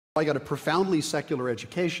I got a profoundly secular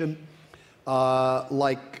education.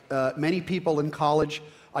 Like many people in college,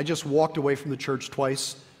 I just walked away from the church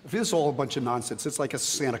twice. This is all a bunch of nonsense. It's like a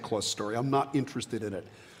Santa Claus story. I'm not interested in it.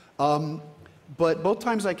 But both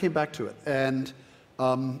times I came back to it. And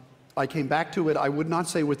I came back to it, I would not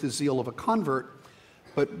say with the zeal of a convert,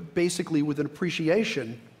 but basically with an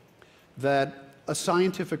appreciation that a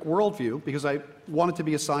scientific worldview, because I wanted to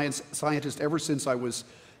be a scientist ever since I was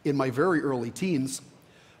in my very early teens,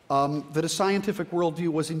 that a scientific worldview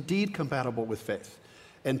was indeed compatible with faith.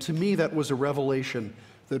 And to me, that was a revelation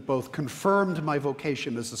that both confirmed my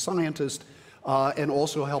vocation as a scientist and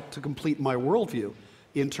also helped to complete my worldview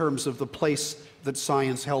in terms of the place that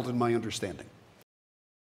science held in my understanding.